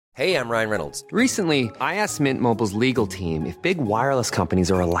Hey, I'm Ryan Reynolds. Recently, I asked Mint Mobile's legal team if big wireless companies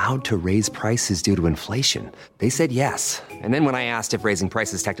are allowed to raise prices due to inflation. They said yes. And then when I asked if raising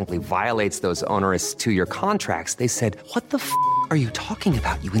prices technically violates those onerous two-year contracts, they said, "What the f*** are you talking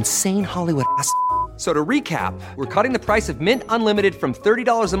about, you insane Hollywood ass?" So to recap, we're cutting the price of Mint Unlimited from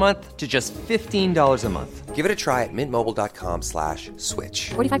 $30 a month to just $15 a month. Give it a try at mintmobile.com/switch.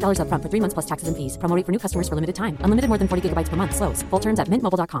 $45 up front for 3 months plus taxes and fees. Promo rate for new customers for limited time. Unlimited more than 40 gigabytes per month. Slows full terms at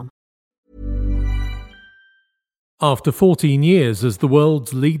mintmobile.com. After 14 years as the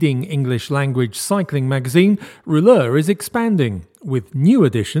world's leading English-language cycling magazine, Rouleur is expanding, with new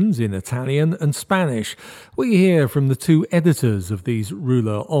editions in Italian and Spanish. We hear from the two editors of these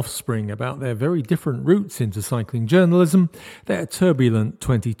Rouleur offspring about their very different routes into cycling journalism, their turbulent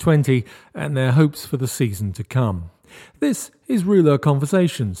 2020, and their hopes for the season to come. This is Rouleur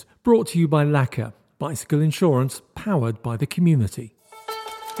Conversations, brought to you by Lacquer, bicycle insurance powered by the community.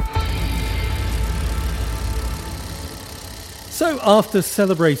 So after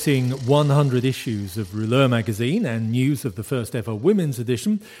celebrating 100 issues of Rouleur magazine and news of the first ever women's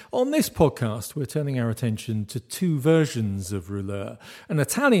edition, on this podcast we're turning our attention to two versions of Rouleur. An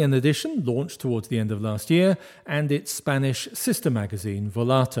Italian edition launched towards the end of last year and its Spanish sister magazine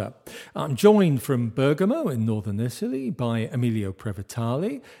Volata. I'm joined from Bergamo in northern Italy by Emilio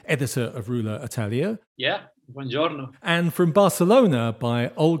Previtali, editor of Rouleur Italia. Yeah. Buongiorno. And from Barcelona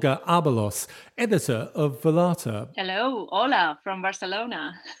by Olga Abalos, editor of Volata. Hello, hola from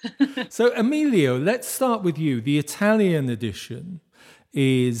Barcelona. So, Emilio, let's start with you. The Italian edition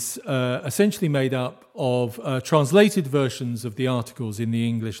is essentially made up of translated versions of the articles in the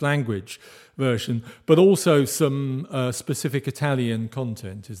English language version, but also some specific Italian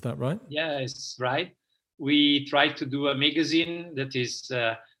content. Is that right? Yeah, it's right. We try to do a magazine that is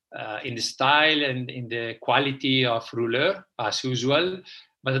in the style and in the quality of Rouleur, as usual.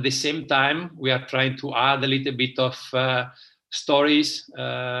 But at the same time, we are trying to add a little bit of stories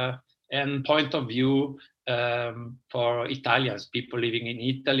and point of view for Italians, people living in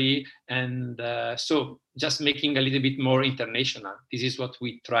Italy. And so just making a little bit more international. This is what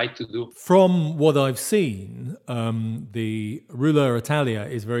we try to do. From what I've seen, the Rouleur Italia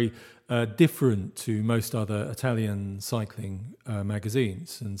is very different to most other Italian cycling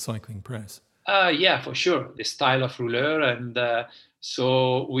magazines and cycling press. Yeah, for sure. The style of Rouleur. And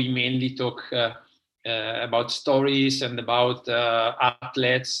so we mainly talk about stories and about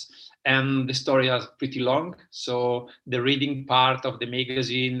athletes. And the stories are pretty long. So the reading part of the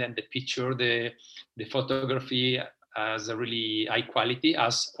magazine and the picture, the photography has a really high quality,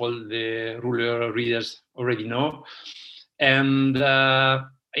 as all the Rouleur readers already know. And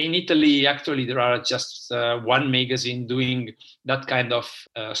in Italy, actually, there are just one magazine doing that kind of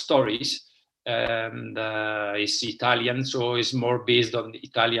stories. And it's Italian, so it's more based on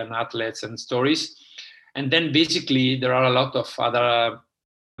Italian athletes and stories. And then basically, there are a lot of other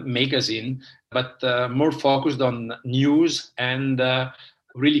magazines, but more focused on news and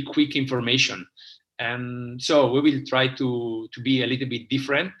really quick information. And so we will try to be a little bit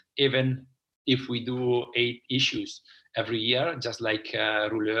different, even if we do 8 issues every year, just like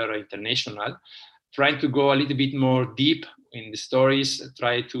Rouleur International, trying to go a little bit more deep in the stories,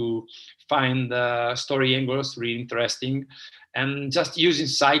 try to find story angles really interesting, and just using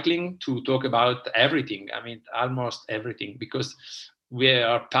cycling to talk about everything. I mean, almost everything, because we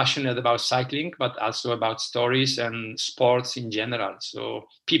are passionate about cycling, but also about stories and sports in general. So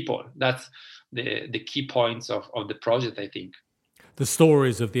people, that's the key points of the project, I think. The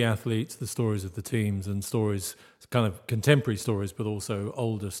stories of the athletes, the stories of the teams, and stories, kind of contemporary stories, but also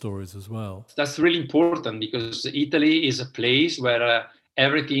older stories as well. That's really important, because Italy is a place where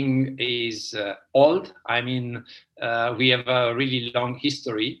everything is old. I mean, we have a really long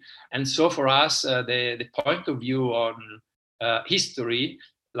history. And so for us, the point of view on history,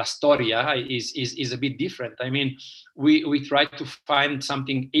 la storia, is a bit different. I mean, we try to find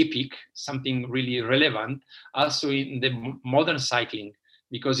something epic, something really relevant, also in the modern cycling,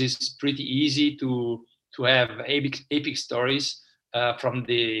 because it's pretty easy to have epic stories from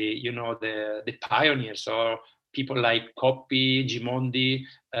the pioneers, or people like Coppi, Gimondi,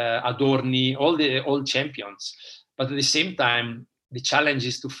 Adorni, all the old champions. But at the same time, the challenge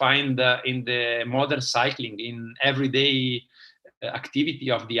is to find in the modern cycling, in everyday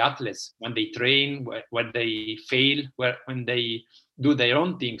activity of the athletes, when they train, when they fail, when they do their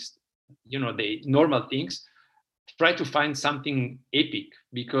own things, the normal things, try to find something epic,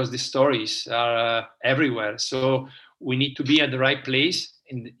 because the stories are everywhere. So we need to be at the right place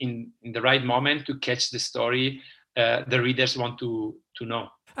in the right moment to catch the story the readers want to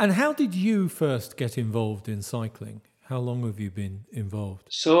know. And how did you first get involved in cycling? How long have you been involved?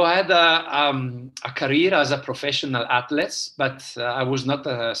 So I had a career as a professional athlete, but I was not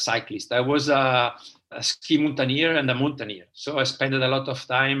a cyclist. I was a ski mountaineer and a mountaineer. So I spent a lot of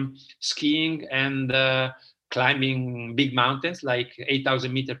time skiing and climbing big mountains like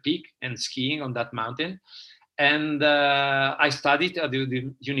 8,000-meter peak and skiing on that mountain. And I studied at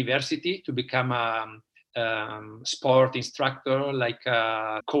the university to become a sport instructor, like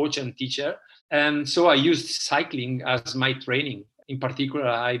a coach and teacher. And so I used cycling as my training. In particular,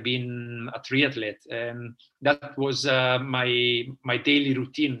 I've been a triathlete, and that was my daily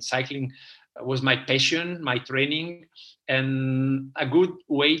routine. Cycling was my passion, my training, and a good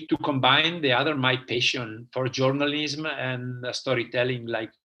way to combine my passion for journalism and storytelling.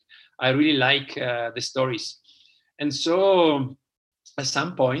 Like I really like the stories, and so at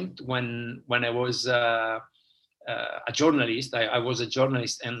some point when I was a journalist, I was a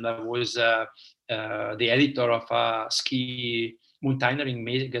journalist, and I was the editor of a ski mountaineering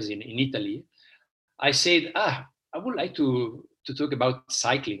magazine in Italy. I said, I would like to talk about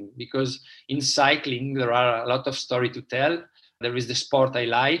cycling, because in cycling there are a lot of story to tell. There is the sport I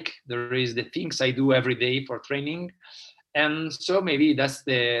like, there is the things I do every day for training. And so maybe that's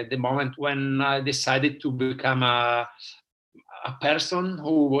the moment when I decided to become a person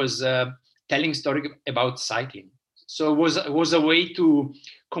who was telling story about cycling. So it was a way to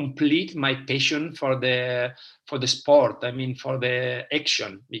complete my passion for the sport. I mean, for the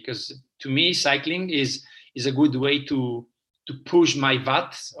action, because to me cycling is a good way to push my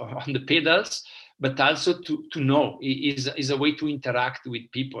watts on the pedals, but also to know is a way to interact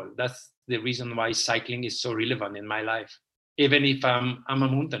with people. That's the reason why cycling is so relevant in my life, even if I'm a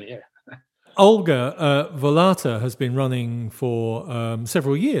mountaineer. Olga, Volata has been running for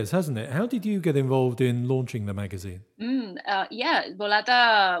several years, hasn't it? How did you get involved in launching the magazine?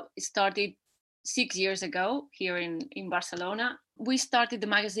 Volata started 6 years ago here in Barcelona. We started the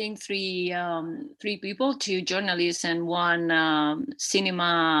magazine three people, 2 journalists and 1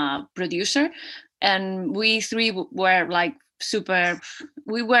 cinema producer, and we 3 were like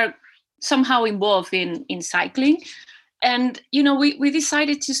we were somehow involved in cycling. And, we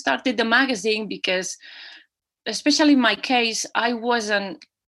decided to start the magazine because, especially in my case, I wasn't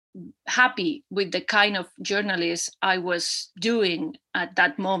happy with the kind of journalist I was doing at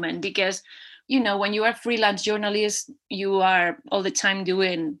that moment. Because, when you are a freelance journalist, you are all the time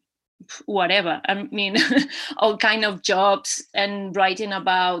doing whatever. I mean, all kind of jobs and writing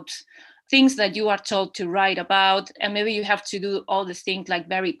about things that you are told to write about, and maybe you have to do all the things like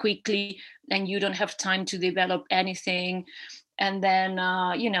very quickly, and you don't have time to develop anything. And then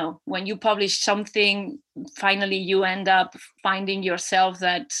when you publish something, finally you end up finding yourself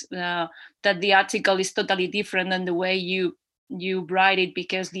that the article is totally different than the way you write it,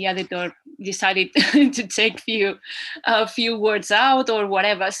 because the editor decided to take a few words out or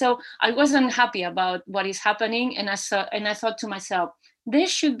whatever. So I wasn't happy about what is happening, and I thought to myself, there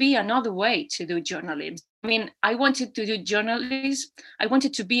should be another way to do journalism. I mean, I wanted to do journalism. I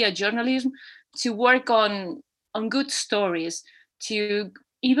wanted to be a journalist, to work on good stories, to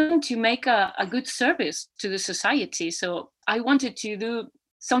make a good service to the society. So I wanted to do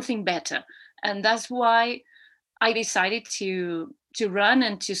something better. And that's why I decided to run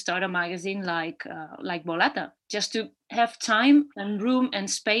and to start a magazine like Volata, just to have time and room and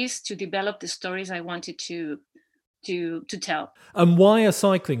space to develop the stories I wanted to tell. And why a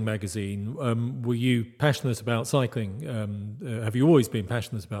cycling magazine? Were you passionate about cycling? Have you always been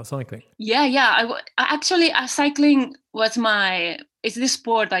passionate about cycling? Yeah. Actually, cycling was it's the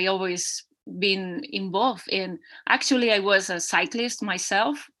sport I always been involved in. Actually, I was a cyclist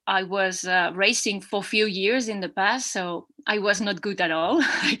myself. I was racing for a few years in the past, so I was not good at all,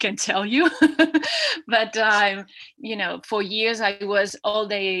 I can tell you. But for years I was all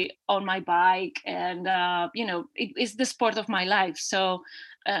day on my bike, and it's the sport of my life. So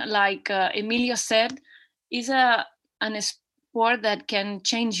like Emilio said, is a sport that can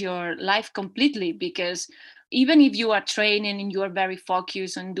change your life completely, because even if you are training and you are very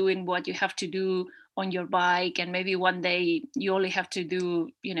focused on doing what you have to do on your bike, and maybe one day you only have to do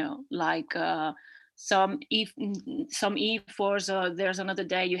some E-force, or there's another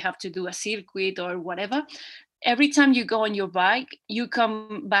day you have to do a circuit or whatever, every time you go on your bike you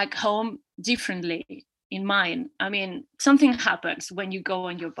come back home differently in mind. I mean, something happens when you go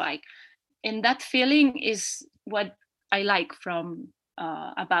on your bike, and that feeling is what I like from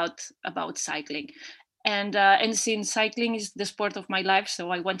about cycling. And since cycling is the sport of my life, so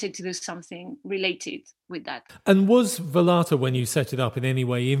I wanted to do something related with that. And was Volata, when you set it up, in any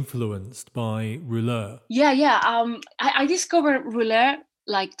way influenced by Rouleur? Yeah. I discovered Rouleur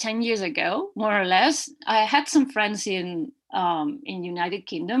like 10 years ago, more or less. I had some friends in United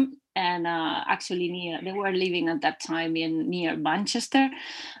Kingdom, and actually they were living at that time near Manchester,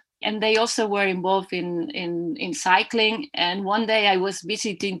 and they also were involved in cycling. And one day I was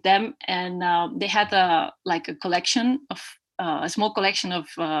visiting them, and they had a collection of a small collection of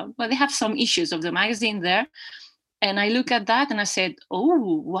they have some issues of the magazine there. And I look at that and I said,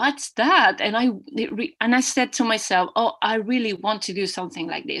 "Oh, what's that?" And I said to myself, "Oh, I really want to do something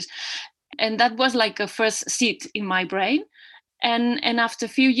like this." And that was like a first seed in my brain. And after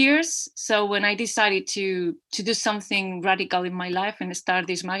a few years, so when I decided to do something radical in my life and start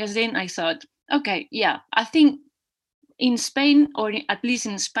this magazine, I thought, okay, yeah, I think in Spain, or at least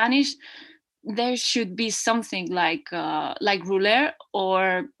in Spanish, there should be something like Rouleur,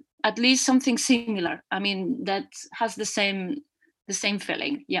 or at least something similar. I mean, that has the same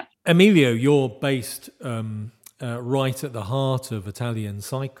feeling. Yeah. Emilio, you're based right at the heart of Italian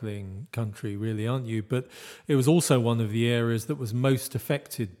cycling country, really, aren't you? But it was also one of the areas that was most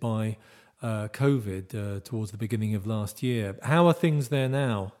affected by COVID towards the beginning of last year. How are things there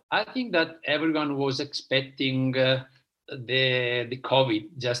now? I think that everyone was expecting the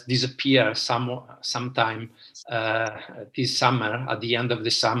COVID just disappear sometime this summer, at the end of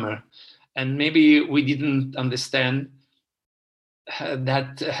the summer, and maybe we didn't understand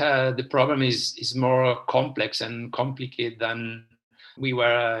that the problem is more complex and complicated than we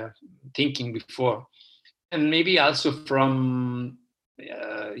were thinking before, and maybe also from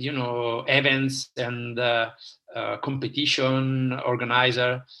events and competition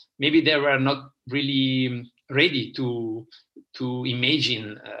organizer, maybe they were not really ready to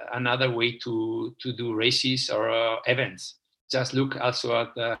imagine another way to do races or events. Just look also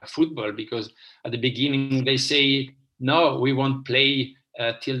at football, because at the beginning they say, no, we won't play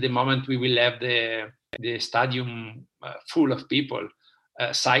till the moment we will have the stadium full of people.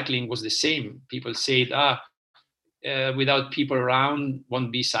 Cycling was the same. People said, without people around,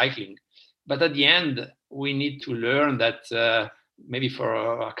 won't be cycling. But at the end, we need to learn that maybe for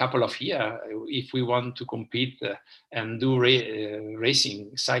a couple of years, if we want to compete and do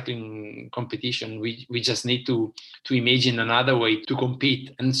racing, cycling competition, we just need to imagine another way to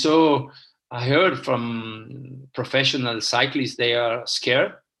compete. And so I heard from professional cyclists, they are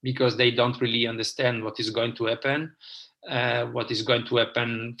scared because they don't really understand what is going to happen, what is going to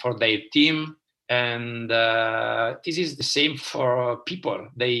happen for their team. And this is the same for people.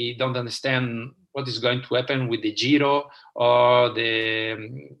 They don't understand what is going to happen with the Giro or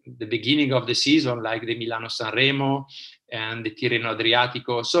the beginning of the season, like the Milano-San Remo and the Tirreno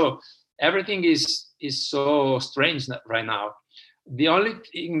Adriatico. So everything is so strange right now. The only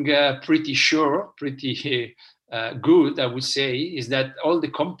thing pretty good, I would say, is that all the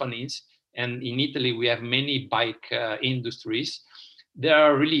companies, and in Italy we have many bike industries, they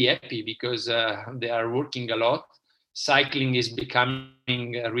are really happy because they are working a lot. Cycling is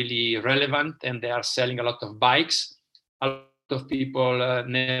becoming really relevant, and they are selling a lot of bikes. A lot of people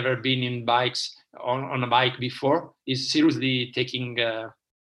never been in bikes on a bike before is seriously taking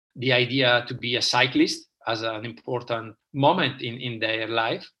the idea to be a cyclist as an important moment in their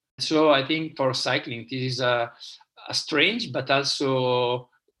life. So I think for cycling, this is a strange but also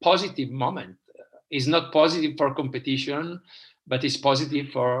positive moment. It's not positive for competition, but it's positive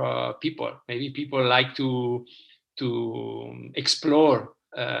for people. Maybe people like to explore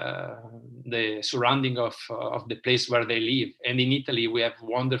the surrounding of the place where they live. And in Italy, we have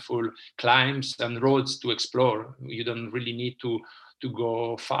wonderful climbs and roads to explore. You don't really need to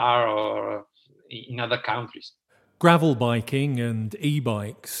go far or in other countries. Gravel biking and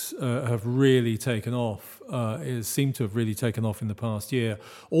e-bikes have really taken off. It seemed to have really taken off in the past year,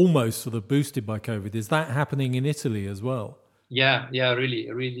 almost sort of boosted by COVID. Is that happening in Italy as well? Yeah,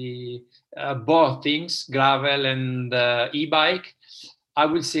 really. Both things, gravel and e-bike. I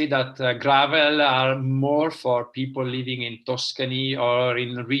would say that gravel are more for people living in Tuscany or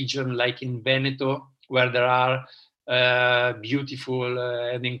in a region like in Veneto, where there are beautiful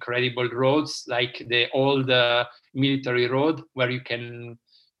and incredible roads, like the old military road, where you can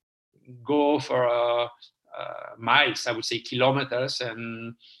go for miles, I would say kilometers,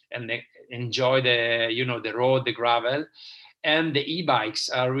 and enjoy the road, the gravel. And the e-bikes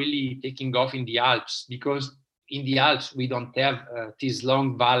are really taking off in the Alps, because in the Alps we don't have these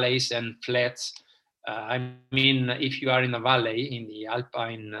long valleys and flats. I mean, if you are in a valley, in the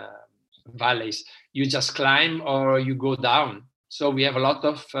Alpine valleys, you just climb or you go down. So we have a lot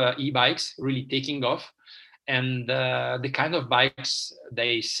of e-bikes really taking off, and the kind of bikes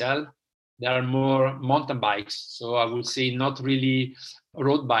they sell, they are more mountain bikes. So I would say not really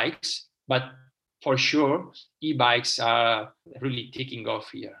road bikes, but for sure, e-bikes are really taking off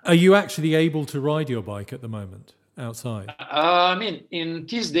here. Are you actually able to ride your bike at the moment outside? In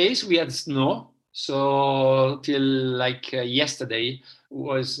these days we had snow, so till yesterday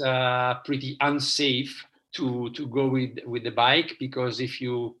was pretty unsafe to go with the bike, because if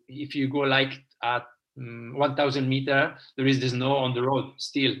you go like at 1,000 meter, there is the snow on the road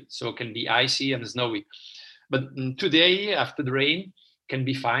still, so it can be icy and snowy. But today, after the rain, can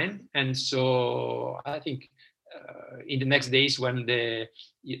be fine, and so I think in the next days, when the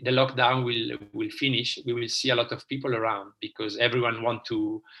lockdown will finish, we will see a lot of people around, because everyone want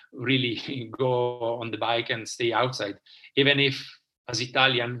to really go on the bike and stay outside. Even if, as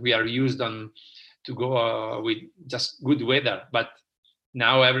Italian, we are used on to go with just good weather, but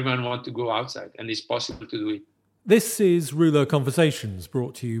now everyone want to go outside, and it's possible to do it. This is Rouleur Conversations,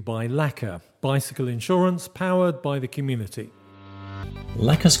 brought to you by Lacquer, bicycle insurance powered by the community.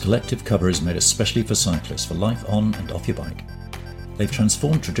 Lacquer's collective cover is made especially for cyclists for life on and off your bike. They've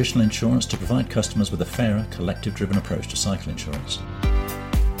transformed traditional insurance to provide customers with a fairer, collective-driven approach to cycle insurance.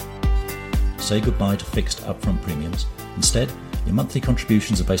 Say goodbye to fixed upfront premiums. Instead, your monthly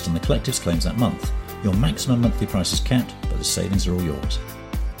contributions are based on the collective's claims that month. Your maximum monthly price is capped, but the savings are all yours.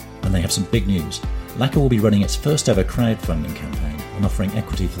 And they have some big news. Lacquer will be running its first ever crowdfunding campaign and offering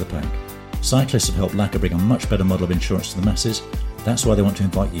equity for the pack. Cyclists have helped Lacquer bring a much better model of insurance to the masses. That's why they want to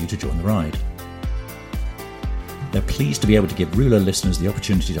invite you to join the ride. They're pleased to be able to give Rouleur listeners the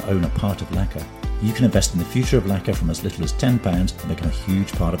opportunity to own a part of Lacquer. You can invest in the future of Lacquer from as little as £10 and become a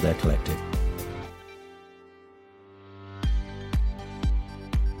huge part of their collective.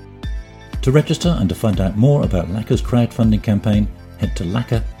 To register and to find out more about Lacquer's crowdfunding campaign, head to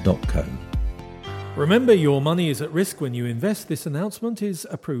lacquer.co. Remember, your money is at risk when you invest. This announcement is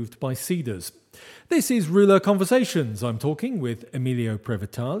approved by Cedars. This is Rouleur Conversations. I'm talking with Emilio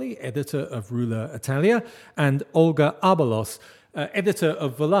Previtali, editor of Rouleur Italia, and Olga Abalos, editor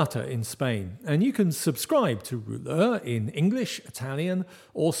of Volata in Spain. And you can subscribe to Rouleur in English, Italian,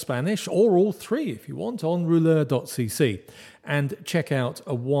 or Spanish, or all three if you want, on rouleur.cc. And check out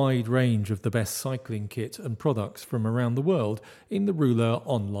a wide range of the best cycling kit and products from around the world in the Rouleur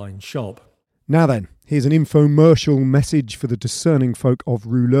online shop. Now then, here's an infomercial message for the discerning folk of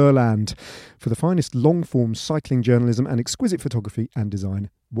Rouleurland. For the finest long-form cycling journalism and exquisite photography and design,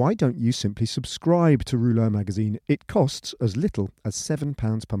 why don't you simply subscribe to Rouleur magazine? It costs as little as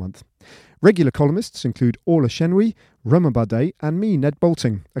 £7 per month. Regular columnists include Orla Chenouille, Romain Bardet and me, Ned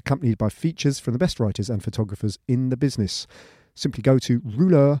Bolting, accompanied by features from the best writers and photographers in the business. Simply go to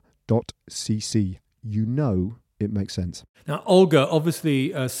rouleur.cc. You know it makes sense. Now, Olga,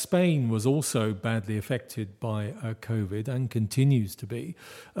 obviously Spain was also badly affected by COVID and continues to be.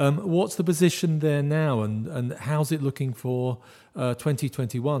 What's the position there now, and how's it looking for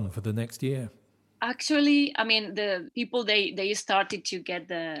 2021 for the next year? Actually, I mean, the people, they started to get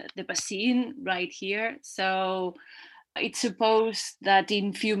the vaccine right here. So it's supposed that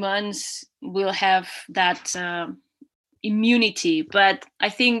in few months we'll have that immunity. But I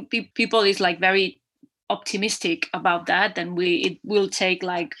think people is like very optimistic about that, and it will take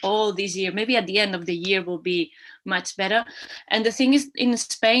like all this year. Maybe at the end of the year will be much better. And the thing is in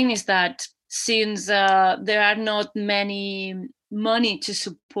Spain is that since there are not many money to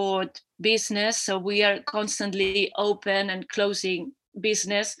support business, so we are constantly open and closing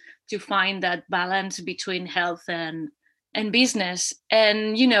business to find that balance between health and business.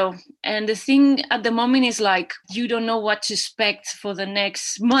 And and the thing at the moment is like you don't know what to expect for the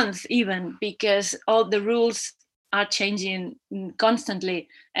next month even, because all the rules are changing constantly.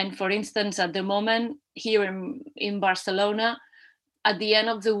 And for instance, at the moment here in Barcelona, at the end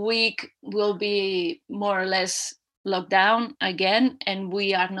of the week will be more or less locked down again, and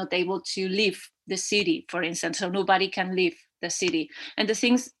we are not able to leave the city, for instance, so nobody can leave the city. And the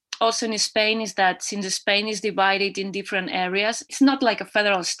things also in Spain is that since Spain is divided in different areas, it's not like a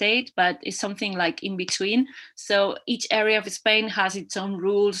federal state, but it's something like in between. So each area of Spain has its own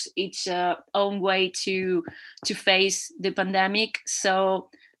rules, its own way to face the pandemic. So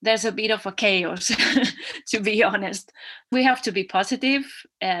there's a bit of a chaos, to be honest. We have to be positive.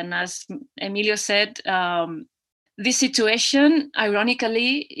 And as Emilio said, this situation,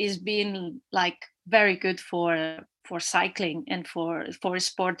 ironically, is being like very good for cycling and for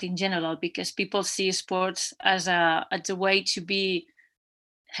sport in general, because people see sports as a way to be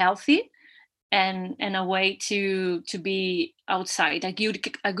healthy and a way to be outside,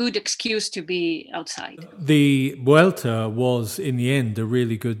 a good excuse to be outside. The Vuelta was in the end a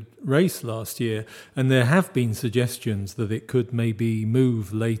really good race last year, and there have been suggestions that it could maybe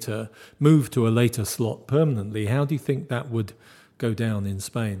move to a later slot permanently. How do you think that would go down in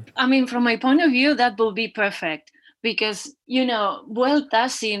Spain? I mean, from my point of view, that will be perfect because, Vuelta,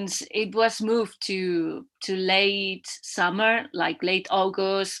 since it was moved to late summer, like late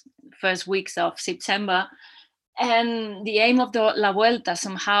August, first weeks of September, and the aim of the La Vuelta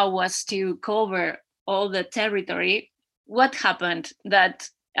somehow was to cover all the territory. What happened that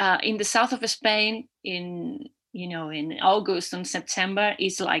in the south of Spain, in August and September,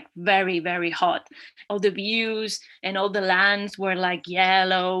 is like very, very hot. All the views and all the lands were like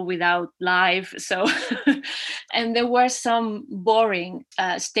yellow without life. So, and there were some boring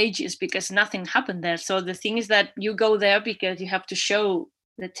stages because nothing happened there. So the thing is that you go there because you have to show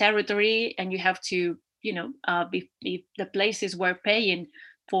the territory and you have to, if the places were paying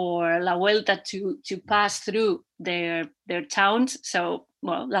for La Vuelta to pass through their towns. So,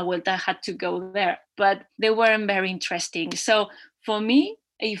 well, La Vuelta had to go there, but they weren't very interesting. So for me,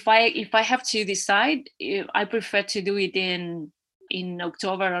 if I have to decide, I prefer to do it in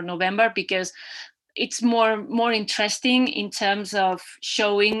October or November because it's more interesting in terms of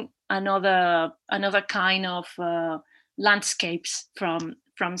showing another kind of landscapes from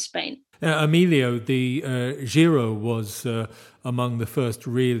Spain. Emilio, the Giro was among the first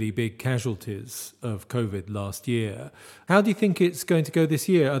really big casualties of COVID last year. How do you think it's going to go this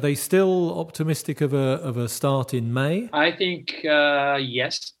year? Are they still optimistic of a start in May? I think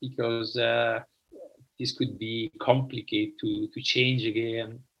yes, because this could be complicated to change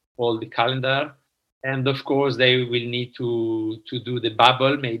again all the calendar. And of course, they will need to do the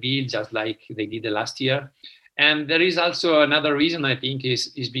bubble, maybe just like they did the last year. And there is also another reason, I think,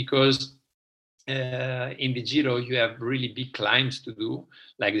 is because in the Giro, you have really big climbs to do,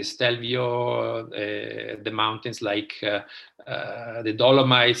 like the Stelvio, the mountains like the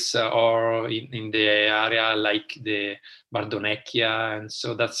Dolomites, or in the area like the Bardonecchia, and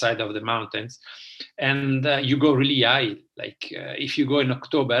so that side of the mountains. And you go really high. Like if you go in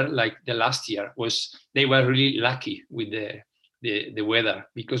October, like the last year, they were really lucky with the weather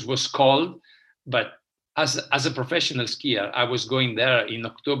because it was cold, but as a professional skier, I was going there in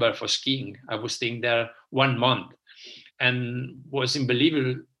October for skiing. I was staying there 1 month, and was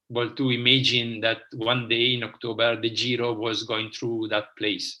unbelievable to imagine that one day in October, the Giro was going through that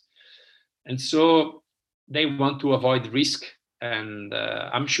place. And so they want to avoid risk. And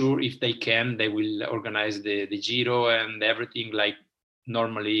I'm sure if they can, they will organize the Giro and everything like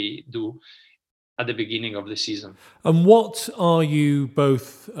normally do at the beginning of the season. And what are you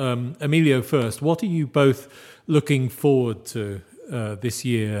both, Emilio first, what are you both looking forward to this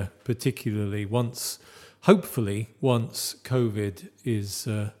year, particularly hopefully once COVID is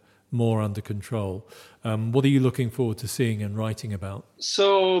more under control? What are you looking forward to seeing and writing about?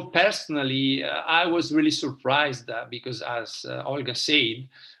 So personally, I was really surprised because as Olga said,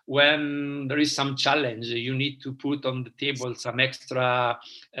 when there is some challenge, you need to put on the table some extra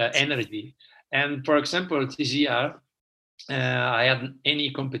energy. And for example, this year, I had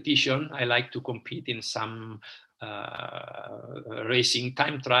any competition. I like to compete in some racing,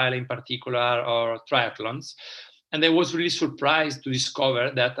 time trial in particular, or triathlons. And I was really surprised to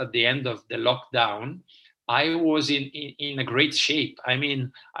discover that at the end of the lockdown, I was in a great shape. I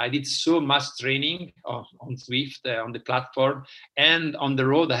mean, I did so much training on Zwift, on the platform, and on the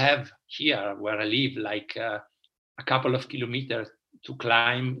road I have here where I live, like a couple of kilometers to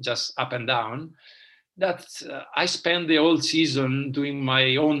climb just up and down, that I spent the whole season doing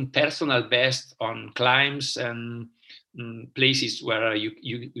my own personal best on climbs and places where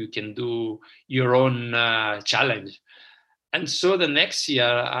you can do your own challenge. And so the next year,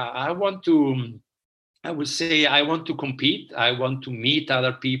 I want to compete. I want to meet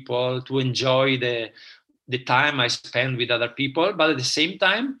other people, to enjoy the time I spend with other people. But at the same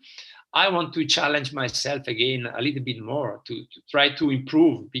time, I want to challenge myself again a little bit more to try to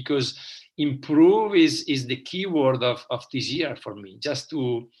improve, because improve is the key word of this year for me. Just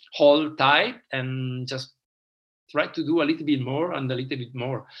to hold tight and just try to do a little bit more and a little bit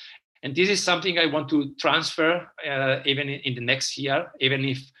more. And this is something I want to transfer even in the next year, even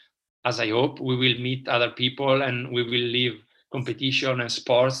if, as I hope, we will meet other people and we will live competition and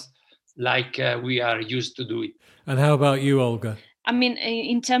sports like we are used to do it. And how about you, Olga? I mean,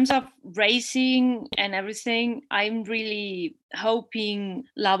 in terms of racing and everything, I'm really hoping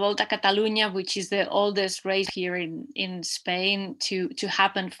La Volta Catalunya, which is the oldest race here in Spain, to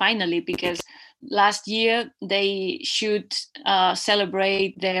happen finally, because last year they should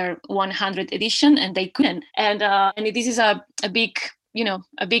celebrate their 100th edition and they couldn't. And this is a big,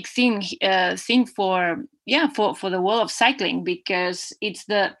 a big thing for the world of cycling, because it's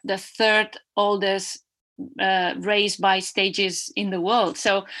the third oldest race by stages in the world.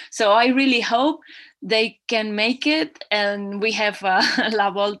 So I really hope they can make it, and we have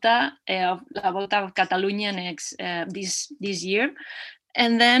La Volta of Catalonia next this year,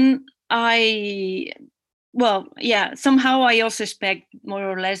 and then somehow I also expect more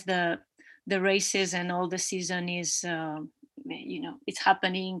or less the races and all the season is it's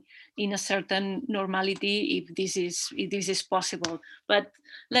happening in a certain normality if this is possible. But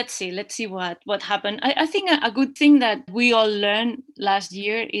let's see what happened. I think a good thing that we all learned last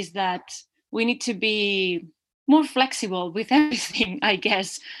year is that we need to be more flexible with everything. I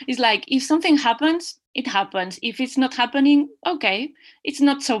guess it's like, if something happens, it happens. If it's not happening, okay, it's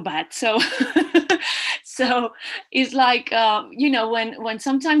not so bad. So so it's like when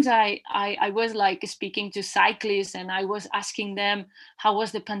sometimes I was like speaking to cyclists, and I was asking them how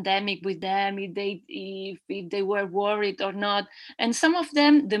was the pandemic with them, if they were worried or not. And some of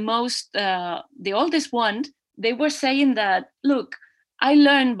them, the oldest one, they were saying that, look, I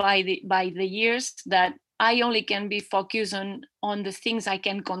learned by the years that I only can be focused on the things I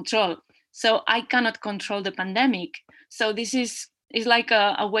can control. So I cannot control the pandemic. So this is like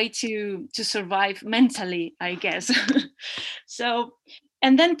a way to survive mentally, I guess. So,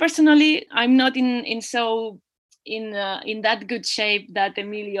 and then personally, I'm not in that good shape that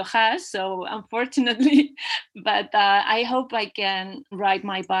Emilio has. So unfortunately, but I hope I can ride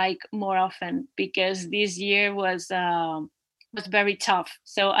my bike more often, because this year was very tough.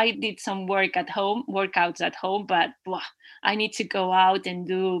 So I did some workouts at home, but I need to go out and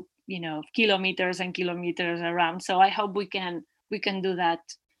do kilometers and kilometers around. So I hope we can do that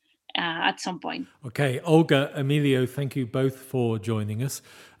at some point. Okay, Olga, Emilio, thank you both for joining us.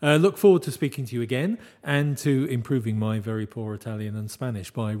 Look forward to speaking to you again, and to improving my very poor Italian and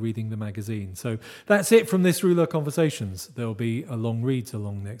Spanish by reading the magazine. So that's it from this Rouleur Conversations. There'll be a long reads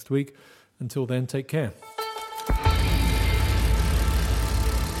along next week. Until then, take care.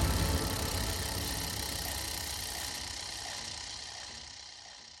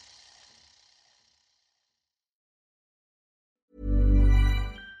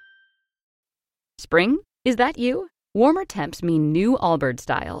 Spring? Is that you? Warmer temps mean new Allbirds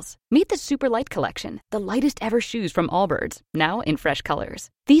styles. Meet the Super Light Collection, the lightest ever shoes from Allbirds, now in fresh colors.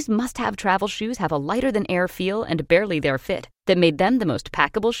 These must-have travel shoes have a lighter-than-air feel and barely their fit that made them the most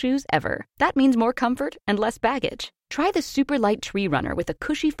packable shoes ever. That means more comfort and less baggage. Try the Super Light Tree Runner with a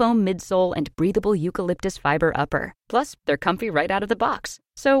cushy foam midsole and breathable eucalyptus fiber upper. Plus, they're comfy right out of the box.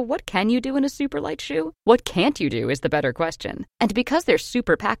 So what can you do in a super light shoe? What can't you do is the better question. And because they're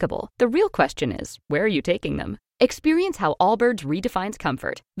super packable, the real question is, where are you taking them? Experience how Allbirds redefines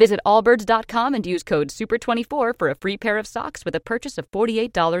comfort. Visit allbirds.com and use code SUPER24 for a free pair of socks with a purchase of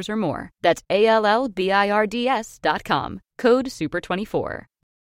 $48 or more. That's ALLBIRDS.com. Code SUPER24.